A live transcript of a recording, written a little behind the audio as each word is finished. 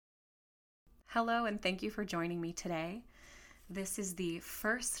Hello, and thank you for joining me today. This is the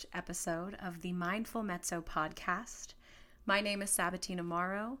first episode of the Mindful Mezzo Podcast. My name is Sabatina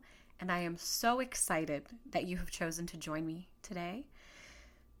Morrow, and I am so excited that you have chosen to join me today.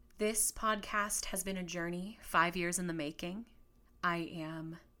 This podcast has been a journey 5 years in the making. I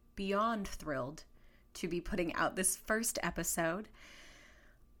am beyond thrilled to be putting out this first episode.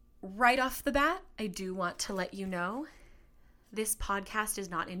 Right off the bat, I do want to let you know this podcast is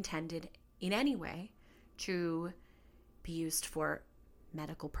not intended in any way to be used for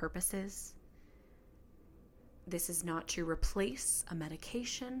medical purposes. This is not to replace a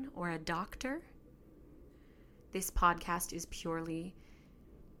medication or a doctor. This podcast is purely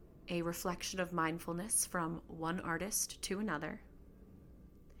a reflection of mindfulness from one artist to another,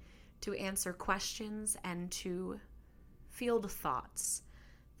 to answer questions and to field thoughts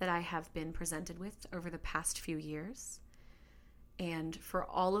that I have been presented with over the past few years. And for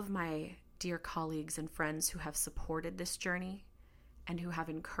all of my dear colleagues and friends who have supported this journey and who have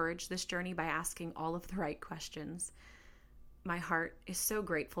encouraged this journey by asking all of the right questions, my heart is so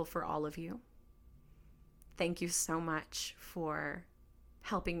grateful for all of you. Thank you so much for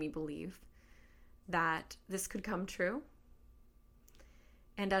helping me believe that this could come true.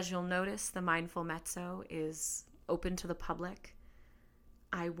 And as you'll notice, the Mindful Mezzo is open to the public.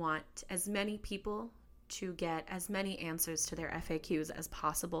 I want as many people to get as many answers to their FAQs as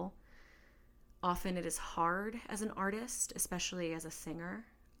possible. Often it is hard as an artist, especially as a singer,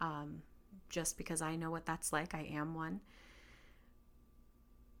 just because I know what that's like. I am one.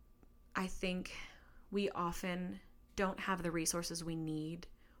 I think we often don't have the resources we need,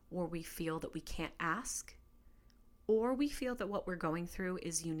 or we feel that we can't ask, or we feel that what we're going through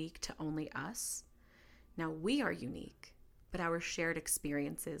is unique to only us. Now, we are unique, but our shared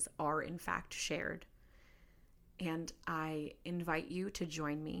experiences are in fact shared. And I invite you to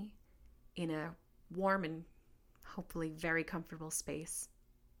join me in a warm and hopefully very comfortable space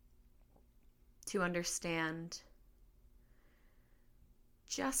to understand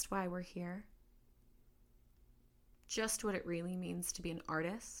just why we're here, just what it really means to be an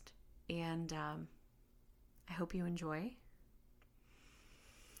artist, and I hope you enjoy.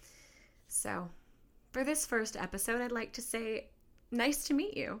 So, for this first episode, I'd like to say, nice to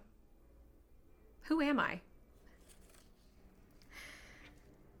meet you. Who am I?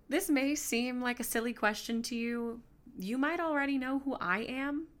 This may seem like a silly question to you. You might already know who I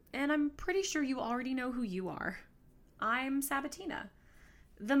am, and I'm pretty sure you already know who you are. I'm Sabatina,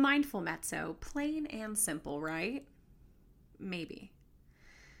 the Mindful Mezzo, plain and simple, right? Maybe.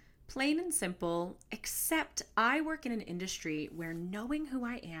 Plain and simple, except I work in an industry where knowing who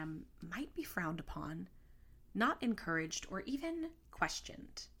I am might be frowned upon, not encouraged, or even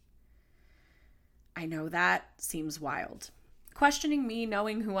questioned. I know that seems wild. Questioning me,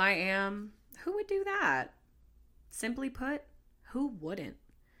 knowing who I am, who would do that? Simply put, who wouldn't?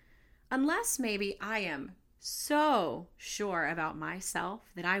 Unless maybe I am so sure about myself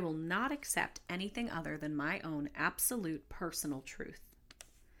that I will not accept anything other than my own absolute personal truth.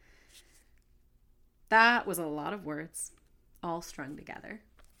 That was a lot of words, all strung together.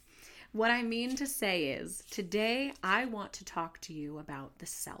 What I mean to say is, today I want to talk to you about the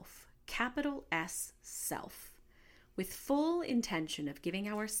self, capital S, self, with full intention of giving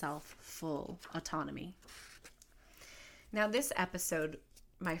ourselves full autonomy. Now, this episode,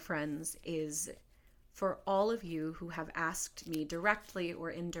 my friends, is for all of you who have asked me directly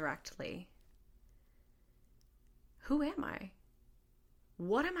or indirectly, who am I?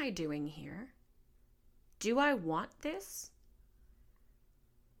 What am I doing here? Do I want this?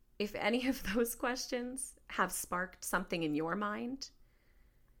 If any of those questions have sparked something in your mind,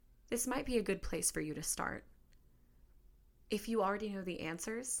 this might be a good place for you to start. If you already know the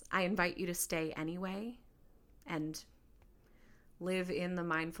answers, I invite you to stay anyway and live in the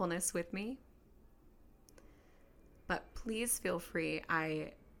mindfulness with me. But please feel free.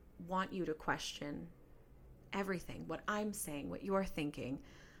 I want you to question everything, what I'm saying, what you're thinking.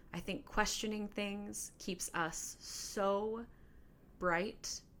 I think questioning things keeps us so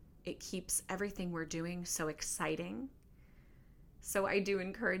bright. It keeps everything we're doing so exciting. So I do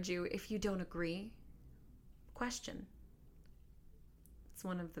encourage you, if you don't agree, question. It's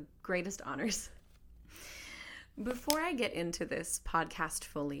one of the greatest honors. Before I get into this podcast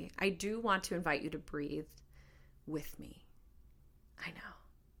fully, I do want to invite you to breathe with me. I know.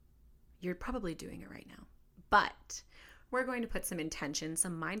 You're probably doing it right now. But we're going to put some intention,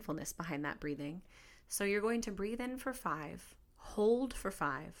 some mindfulness behind that breathing. So you're going to breathe in for 5, hold for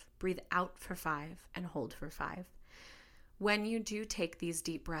 5, breathe out for 5, and hold for 5. When you do take these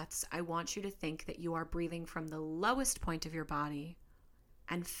deep breaths, I want you to think that you are breathing from the lowest point of your body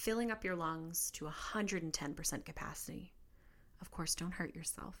and filling up your lungs to 110% capacity. Of course, don't hurt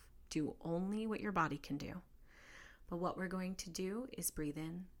yourself. Do only what your body can do. But what we're going to do is breathe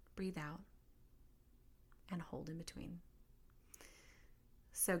in, breathe out, and hold in between.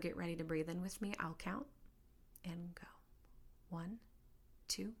 So get ready to breathe in with me. I'll count and go. 1,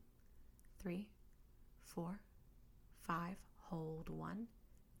 2, 3, 4, 5. Hold. 1,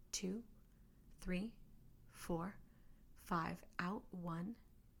 2, 3, 4, 5. Out. 1,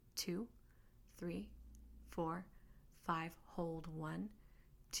 2, 3, 4, 5. Hold. 1,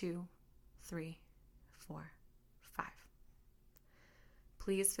 2, 3, 4, 5.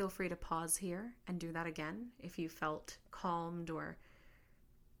 Please feel free to pause here and do that again if you felt calmed or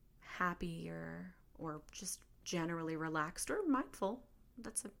happier or just generally relaxed or mindful.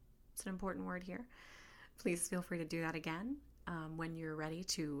 That's an important word here. Please feel free to do that again. When you're ready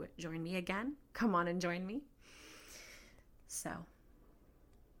to join me again, come on and join me. So,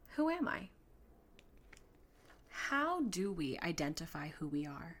 who am I? How do we identify who we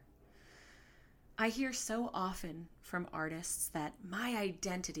are? I hear so often from artists that my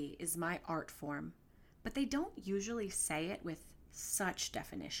identity is my art form, but they don't usually say it with such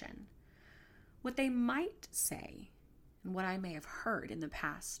definition. What they might say, and what I may have heard in the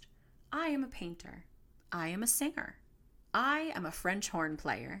past, I am a painter. I am a singer. I am a French horn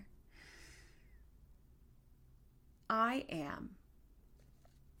player. I am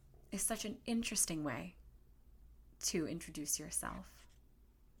is such an interesting way to introduce yourself.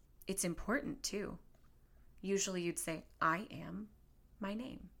 It's important too. Usually you'd say, I am my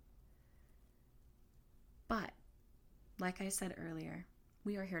name. But, like I said earlier,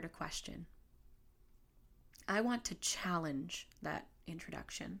 we are here to question. I want to challenge that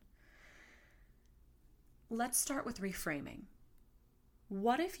introduction. Let's start with reframing.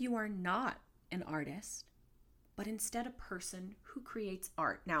 What if you are not an artist, but instead a person who creates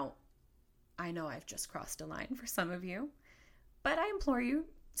art? Now, I know I've just crossed a line for some of you, but I implore you,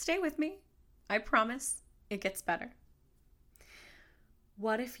 stay with me. I promise it gets better.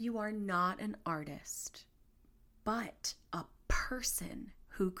 What if you are not an artist, but a person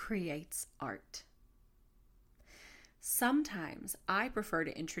who creates art? Sometimes I prefer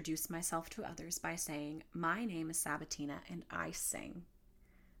to introduce myself to others by saying, my name is Sabatina and I sing.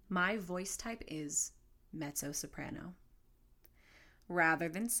 My voice type is mezzo-soprano. Rather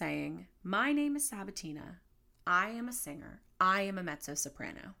than saying, my name is Sabatina, I am a singer, I am a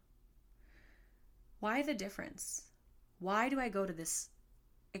mezzo-soprano. Why the difference? Why do I go to this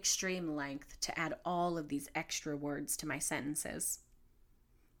extreme length to add all of these extra words to my sentences?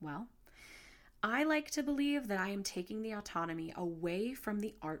 Well, I like to believe that I am taking the autonomy away from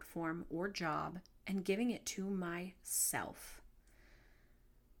the art form or job and giving it to myself.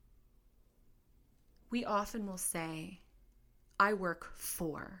 We often will say, I work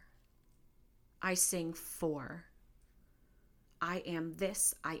for, I sing for, I am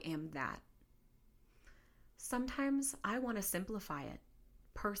this, I am that. Sometimes I want to simplify it,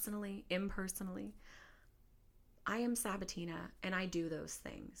 personally, impersonally. I am Sabatina and I do those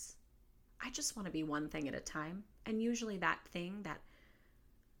things. I just want to be one thing at a time. And usually that thing, that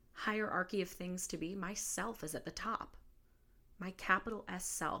hierarchy of things to be, myself is at the top. My capital S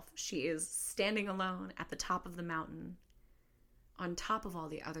self, she is standing alone at the top of the mountain, on top of all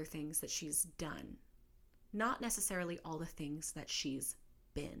the other things that she's done. Not necessarily all the things that she's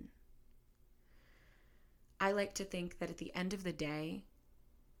been. I like to think that at the end of the day,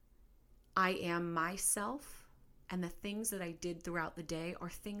 I am myself. And the things that I did throughout the day are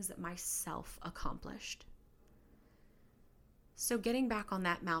things that myself accomplished. So getting back on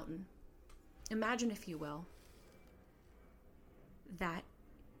that mountain, imagine, if you will, that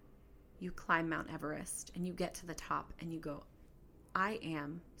you climb Mount Everest and you get to the top and you go, I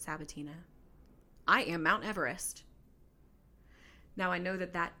am Sabatina. I am Mount Everest. Now I know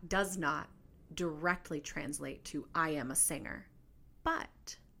that that does not directly translate to I am a singer,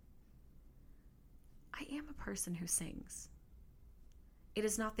 but I am a person who sings. It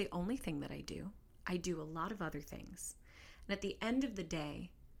is not the only thing that I do. I do a lot of other things. And at the end of the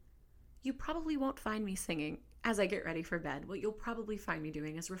day, you probably won't find me singing as I get ready for bed. What you'll probably find me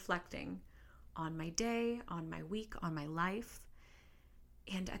doing is reflecting on my day, on my week, on my life.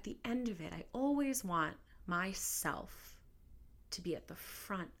 And at the end of it, I always want myself to be at the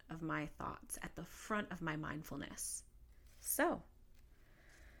front of my thoughts, at the front of my mindfulness. So,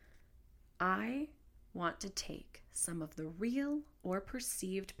 I want to take some of the real or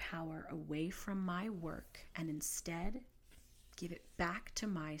perceived power away from my work and instead give it back to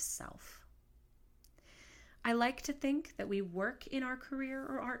myself. I like to think that we work in our career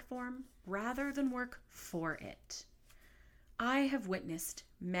or art form rather than work for it. I have witnessed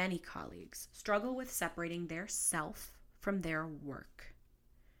many colleagues struggle with separating their self from their work.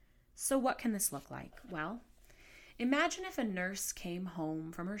 So what can this look like? Well, imagine if a nurse came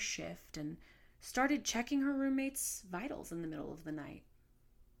home from her shift and started checking her roommate's vitals in the middle of the night.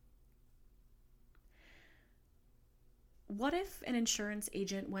 What if an insurance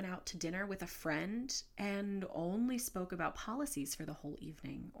agent went out to dinner with a friend and only spoke about policies for the whole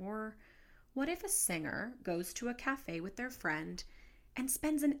evening? Or what if a singer goes to a cafe with their friend and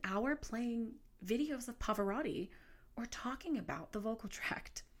spends an hour playing videos of Pavarotti or talking about the vocal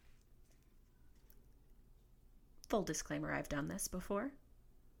tract? Full disclaimer, I've done this before.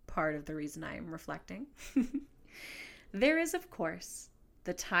 Part of the reason I am reflecting. There is, of course,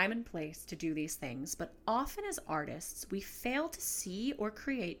 the time and place to do these things, but often as artists, we fail to see or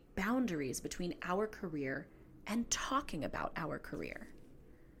create boundaries between our career and talking about our career.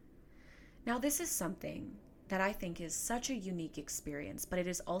 Now, this is something that I think is such a unique experience, but it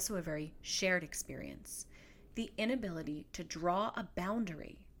is also a very shared experience. The inability to draw a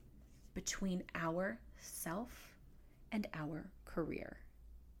boundary between our self and our career.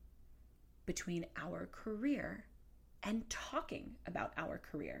 Between our career and talking about our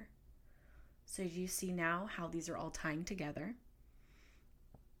career. So do you see now how these are all tying together?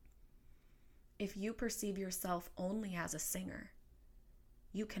 If you perceive yourself only as a singer,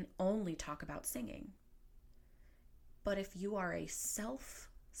 you can only talk about singing. But if you are a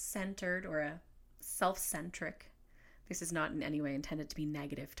self-centered or a self-centric, this is not in any way intended to be a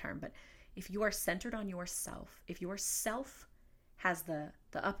negative term, but if you are centered on yourself, if your self has the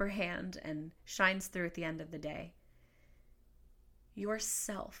upper hand and shines through at the end of the day,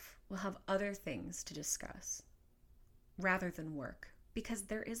 yourself will have other things to discuss rather than work. Because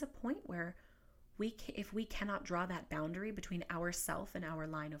there is a point where if we cannot draw that boundary between ourself and our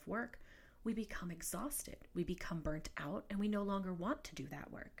line of work, we become exhausted, we become burnt out, and we no longer want to do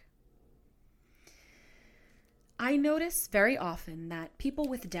that work. I notice very often that people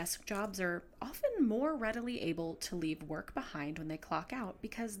with desk jobs are often more readily able to leave work behind when they clock out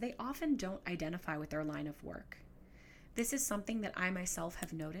because they often don't identify with their line of work. This is something that I myself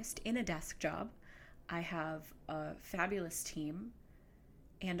have noticed in a desk job. I have a fabulous team,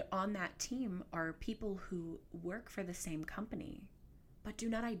 and on that team are people who work for the same company, but do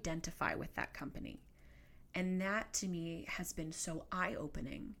not identify with that company. And that to me has been so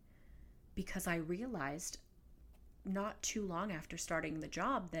eye-opening because I realized not too long after starting the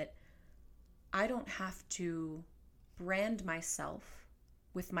job that I don't have to brand myself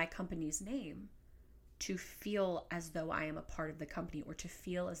with my company's name to feel as though I am a part of the company or to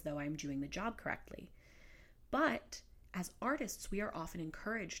feel as though I'm doing the job correctly. But as artists, we are often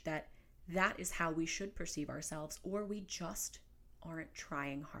encouraged that that is how we should perceive ourselves, or we just aren't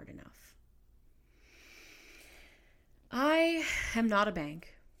trying hard enough. I am not a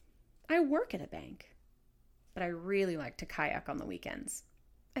bank. I work at a bank, but I really like to kayak on the weekends,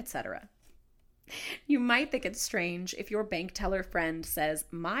 etc. You might think it's strange if your bank teller friend says,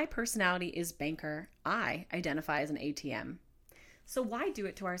 "My personality is banker. I identify as an ATM." So why do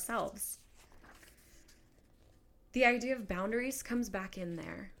it to ourselves? The idea of boundaries comes back in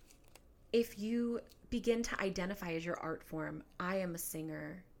there. If you begin to identify as your art form, I am a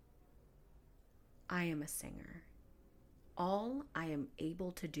singer. I am a singer. All I am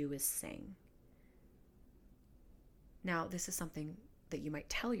able to do is sing. Now, this is something that you might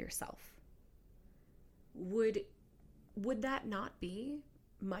tell yourself. Would that not be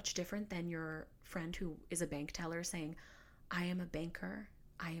much different than your friend who is a bank teller saying, "I am a banker.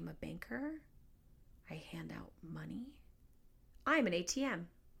 I am a banker. I hand out money. I'm an ATM."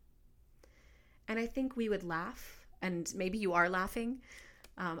 And I think we would laugh, and maybe you are laughing.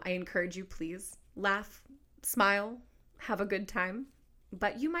 I encourage you, please laugh, smile, have a good time.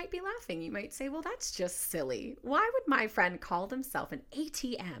 But you might be laughing. You might say, "Well, that's just silly. Why would my friend call themselves an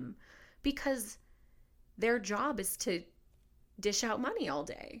ATM? Because their job is to dish out money all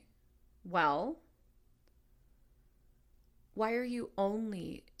day." Well, why are you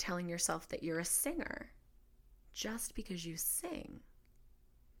only telling yourself that you're a singer just because you sing?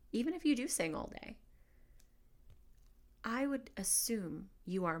 Even if you do sing all day, I would assume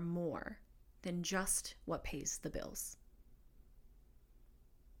you are more than just what pays the bills.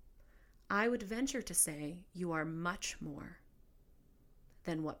 I would venture to say you are much more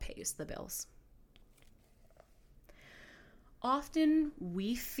than what pays the bills. Often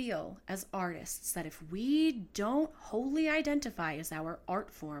we feel as artists that if we don't wholly identify as our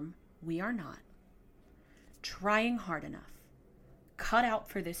art form, we are not trying hard enough, cut out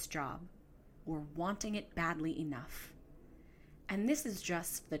for this job, or wanting it badly enough. And this is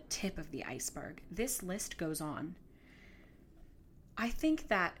just the tip of the iceberg. This list goes on. I think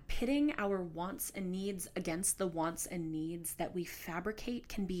that pitting our wants and needs against the wants and needs that we fabricate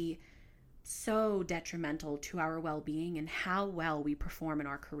can be so detrimental to our well-being and how well we perform in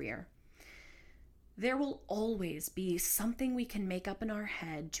our career. There will always be something we can make up in our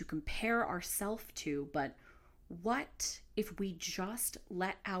head to compare ourselves to, but what if we just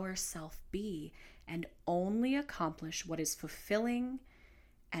let ourselves be and only accomplish what is fulfilling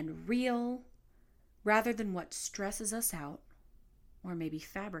and real rather than what stresses us out or maybe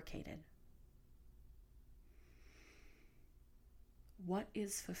fabricated? What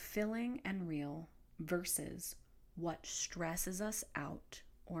is fulfilling and real versus what stresses us out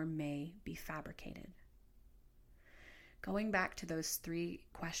or may be fabricated? Going back to those 3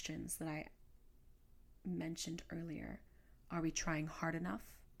 questions that I mentioned earlier, are we trying hard enough?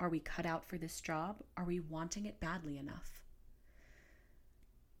 Are we cut out for this job? Are we wanting it badly enough?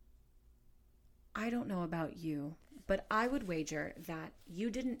 I don't know about you, but I would wager that you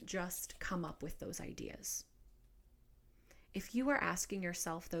didn't just come up with those ideas. If you are asking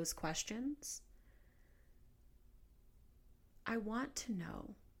yourself those questions, I want to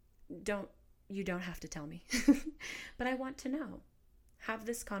know. You don't have to tell me, but I want to know. Have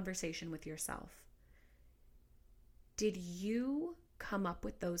this conversation with yourself. Did you come up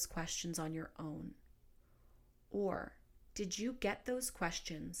with those questions on your own? Or did you get those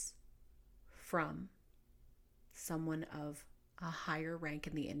questions from someone of a higher rank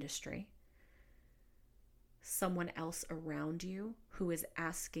in the industry? Someone else around you who is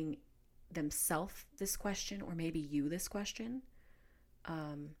asking themselves this question, or maybe you this question?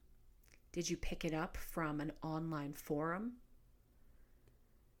 Did you pick it up from an online forum?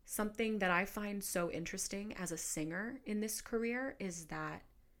 Something that I find so interesting as a singer in this career is that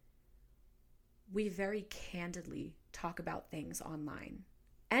we very candidly talk about things online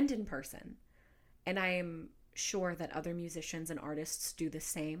and in person. And I am sure that other musicians and artists do the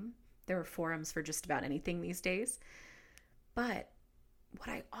same. There are forums for just about anything these days. But what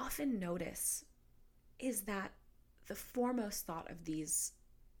I often notice is that the foremost thought of these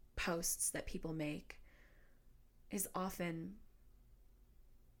posts that people make is often,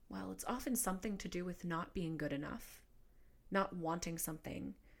 it's often something to do with not being good enough, not wanting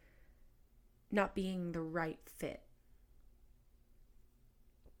something, not being the right fit.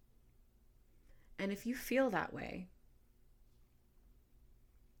 And if you feel that way,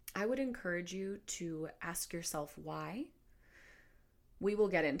 I would encourage you to ask yourself why. We will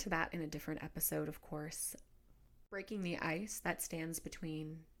get into that in a different episode, of course. Breaking the ice that stands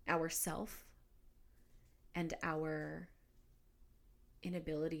between ourself and our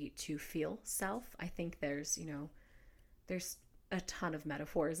inability to feel self. I think there's a ton of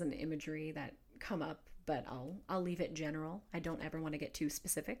metaphors and imagery that come up, but I'll leave it general. I don't ever want to get too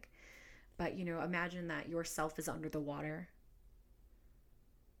specific. But, imagine that your self is under the water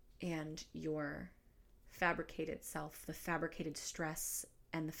and your fabricated self, the fabricated stress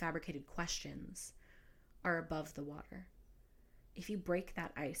and the fabricated questions are above the water. If you break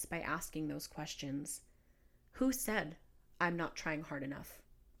that ice by asking those questions, who said I'm not trying hard enough?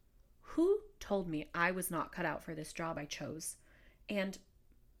 Who told me I was not cut out for this job I chose? And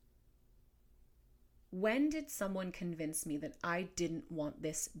when did someone convince me that I didn't want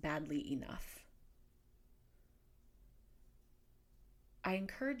this badly enough? I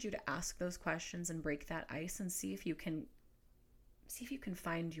encourage you to ask those questions and break that ice and see if you can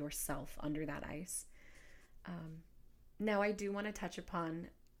find yourself under that ice. Now, I do want to touch upon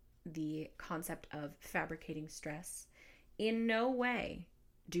the concept of fabricating stress. In no way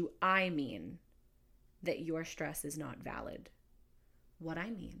do I mean that your stress is not valid. What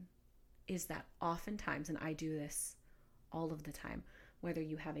I mean is that oftentimes, and I do this all of the time, whether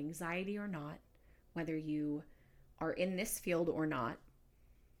you have anxiety or not, whether you are in this field or not,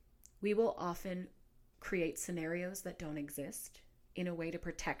 we will often create scenarios that don't exist in a way to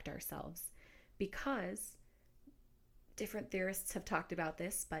protect ourselves, because different theorists have talked about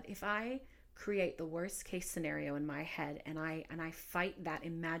this, but if I create the worst case scenario in my head and I fight that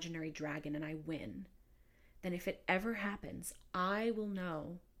imaginary dragon and I win, then if it ever happens, I will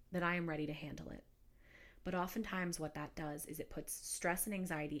know that I am ready to handle it. But oftentimes what that does is it puts stress and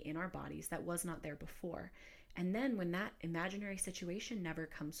anxiety in our bodies that was not there before. And then when that imaginary situation never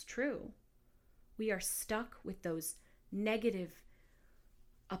comes true, we are stuck with those negative,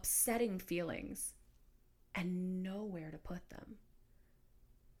 upsetting feelings and nowhere to put them.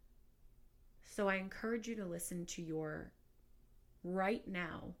 So I encourage you to listen to your right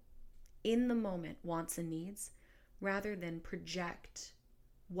now, in the moment wants and needs, rather than project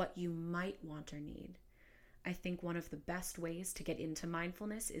what you might want or need. I think one of the best ways to get into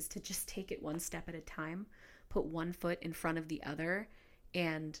mindfulness is to just take it one step at a time. put one foot in front of the other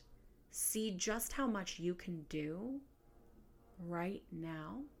and see just how much you can do right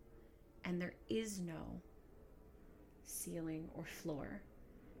now. And there is no ceiling or floor.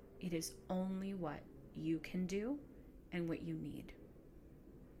 It is only what you can do and what you need.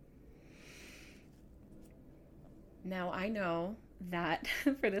 Now, I know that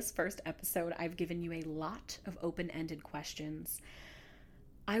for this first episode, I've given you a lot of open-ended questions.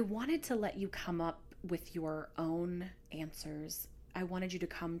 I wanted to let you come up with your own answers. I wanted you to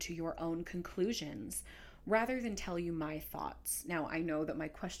come to your own conclusions rather than tell you my thoughts. Now, I know that my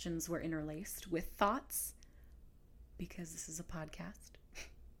questions were interlaced with thoughts because this is a podcast.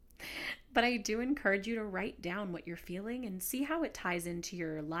 But I do encourage you to write down what you're feeling and see how it ties into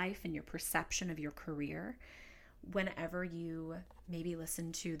your life and your perception of your career. Whenever you maybe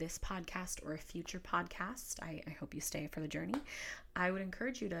listen to this podcast or a future podcast, I hope you stay for the journey. I would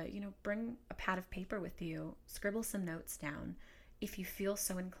encourage you to, bring a pad of paper with you, scribble some notes down. If you feel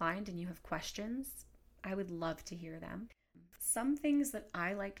so inclined and you have questions, I would love to hear them. Some things that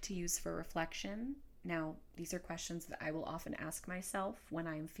I like to use for reflection. Now, these are questions that I will often ask myself when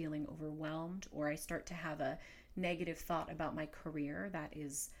I'm feeling overwhelmed or I start to have a negative thought about my career that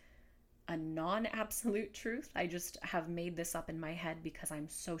is a non-absolute truth. I just have made this up in my head because I'm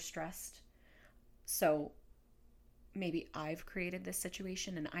so stressed. So maybe I've created this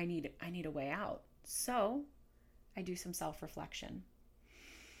situation and I need a way out. So I do some self-reflection.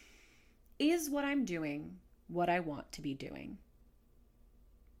 Is what I'm doing what I want to be doing?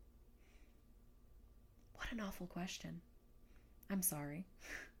 What an awful question. I'm sorry.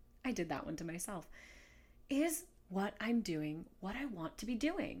 I did that one to myself. Is what I'm doing what I want to be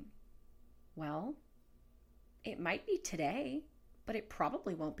doing? Well, it might be today, but it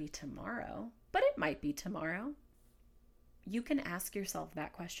probably won't be tomorrow. But it might be tomorrow. You can ask yourself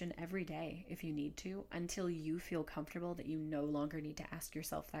that question every day if you need to, until you feel comfortable that you no longer need to ask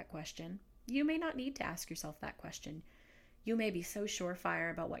yourself that question. You may not need to ask yourself that question. You may be so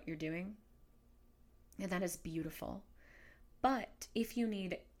surefire about what you're doing, and that is beautiful. But if you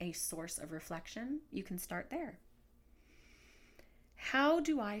need a source of reflection, you can start there. How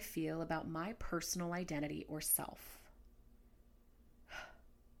do I feel about my personal identity or self?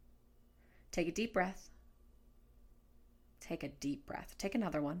 Take a deep breath. Take a deep breath. Take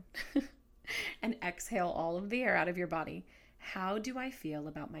another one. And exhale all of the air out of your body. How do I feel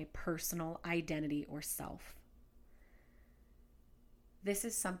about my personal identity or self? This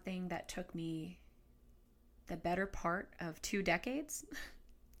is something that took me the better part of 2 decades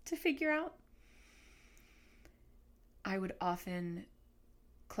to figure out. I would often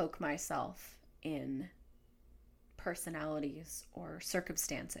cloak myself in personalities or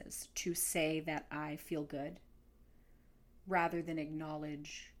circumstances to say that I feel good rather than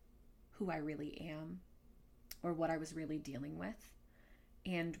acknowledge who I really am or what I was really dealing with.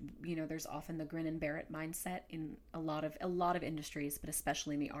 And, there's often the grin and bear it mindset in a lot of industries, but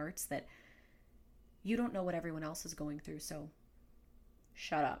especially in the arts, that you don't know what everyone else is going through. So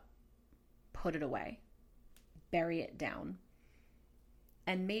shut up, put it away, bury it down.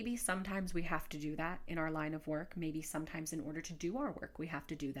 And maybe sometimes we have to do that in our line of work. Maybe sometimes in order to do our work, we have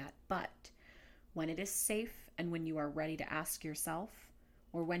to do that. But when it is safe and when you are ready to ask yourself,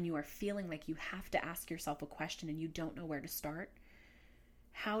 or when you are feeling like you have to ask yourself a question and you don't know where to start,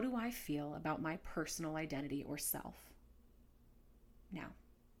 how do I feel about my personal identity or self? Now,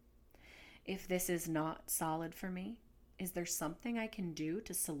 if this is not solid for me, is there something I can do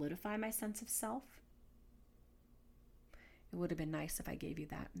to solidify my sense of self? It would have been nice if I gave you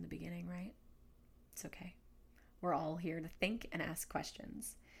that in the beginning, right? It's okay. We're all here to think and ask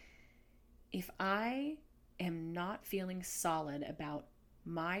questions. If I am not feeling solid about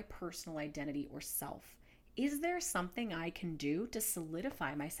my personal identity or self, is there something I can do to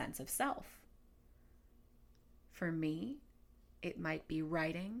solidify my sense of self? For me, it might be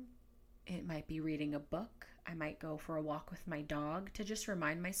writing. It might be reading a book. I might go for a walk with my dog to just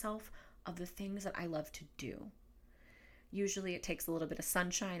remind myself of the things that I love to do. Usually it takes a little bit of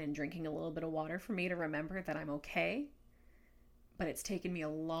sunshine and drinking a little bit of water for me to remember that I'm okay, but it's taken me a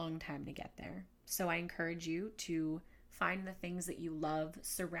long time to get there. So I encourage you to find the things that you love,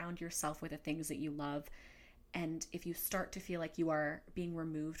 surround yourself with the things that you love, and if you start to feel like you are being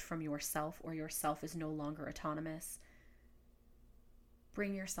removed from yourself or yourself is no longer autonomous,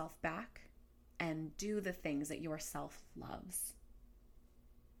 bring yourself back and do the things that yourself loves.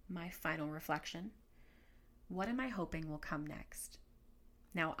 My final reflection. What am I hoping will come next?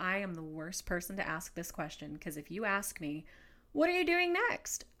 Now, I am the worst person to ask this question because if you ask me, what are you doing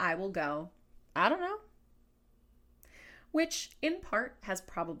next? I will go, I don't know. which in part has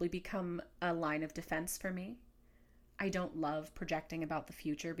probably become a line of defense for me. I don't love projecting about the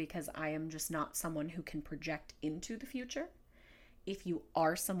future because I am just not someone who can project into the future. If you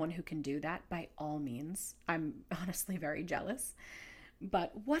are someone who can do that, by all means, I'm honestly very jealous.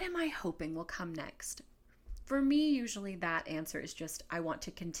 But what am I hoping will come next? For me, usually that answer is just, I want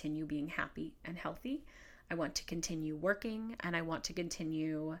to continue being happy and healthy. I want to continue working, and I want to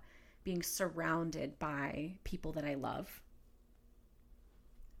continue being surrounded by people that I love.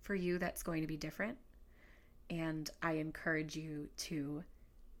 For you, that's going to be different. And I encourage you to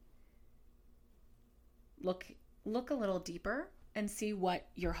look a little deeper and see what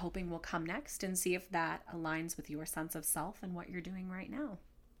you're hoping will come next, and see if that aligns with your sense of self and what you're doing right now.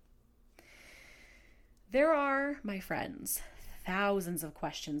 There are, my friends, thousands of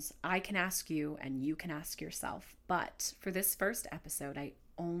questions I can ask you and you can ask yourself. But for this first episode, I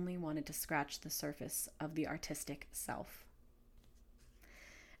only wanted to scratch the surface of the artistic self.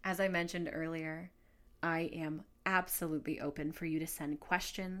 As I mentioned earlier, I am absolutely open for you to send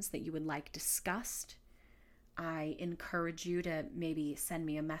questions that you would like discussed. I encourage you to maybe send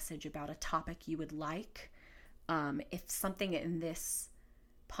me a message about a topic you would like. If something in this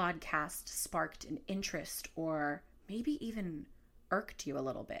podcast sparked an interest or maybe even irked you a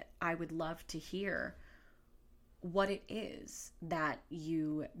little bit, I would love to hear what it is that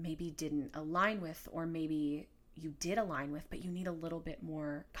you maybe didn't align with, or maybe you did align with, but you need a little bit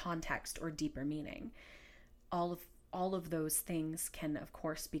more context or deeper meaning. All of those things can, of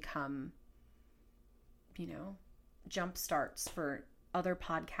course, become, jump starts for other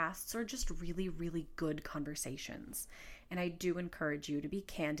podcasts or just really, really good conversations. And I do encourage you to be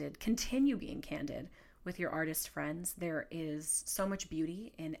candid, continue being candid with your artist friends. There is so much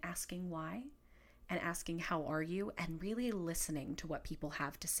beauty in asking why and asking how are you, and really listening to what people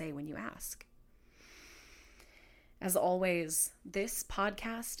have to say when you ask. As always, this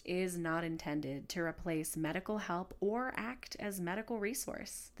podcast is not intended to replace medical help or act as medical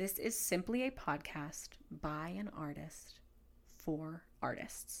resource. This is simply a podcast by an artist for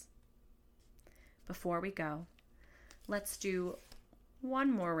artists. Before we go, let's do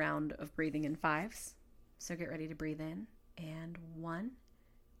one more round of breathing in fives. So get ready to breathe in. And 1,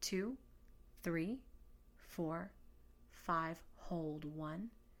 2, 3, 4, 5. Hold. 1,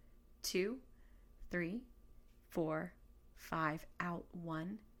 2, 3, 4, 5. Out.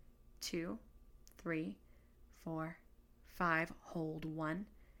 1, 2, 3, 4, 5. Hold. 1,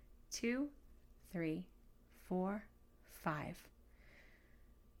 2, 3, 4, 5.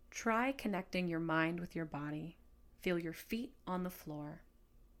 Try connecting your mind with your body. Feel your feet on the floor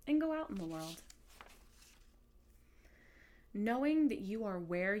and go out in the world. Knowing that you are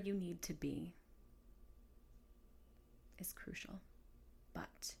where you need to be is crucial,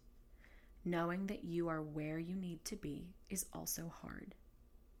 but knowing that you are where you need to be is also hard.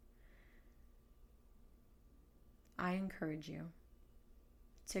 I encourage you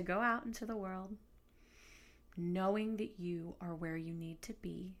to go out into the world knowing that you are where you need to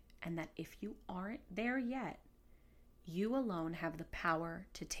be, and that if you aren't there yet, you alone have the power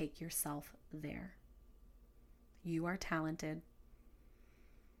to take yourself there. You are talented.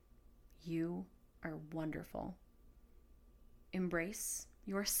 You are wonderful. Embrace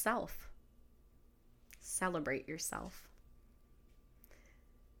yourself. Celebrate yourself.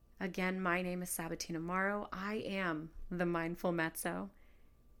 Again, my name is Sabatina Morrow. I am the Mindful Mezzo,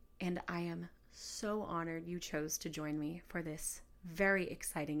 and I am so honored you chose to join me for this very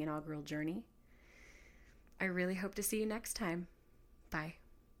exciting inaugural journey. I really hope to see you next time. Bye.